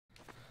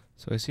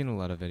So I've seen a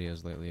lot of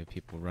videos lately of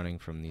people running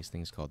from these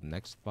things called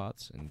next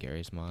bots in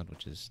Garry's Mod,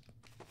 which is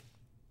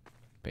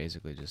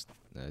basically just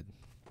a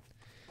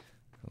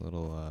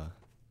little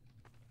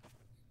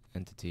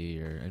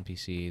entity or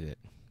NPC that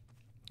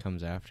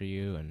comes after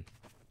you and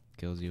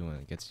kills you when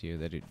it gets to you.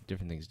 They do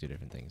different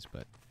things,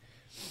 but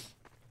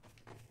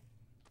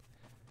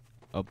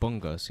a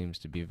bunga seems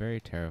to be very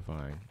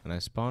terrifying, and I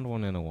spawned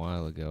one in a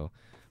while ago,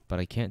 but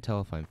I can't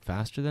tell if I'm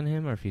faster than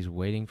him or if he's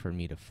waiting for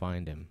me to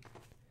find him.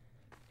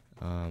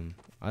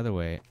 Either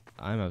way,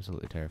 I'm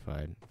absolutely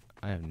terrified.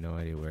 I have no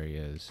idea where he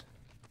is.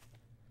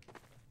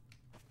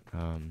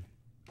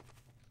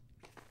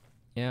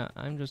 Yeah,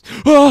 I'm just...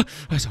 Ah!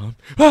 I saw him!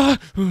 Ah!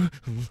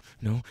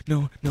 No,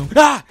 no, no.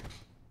 Ah!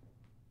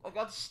 I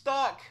got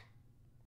stuck!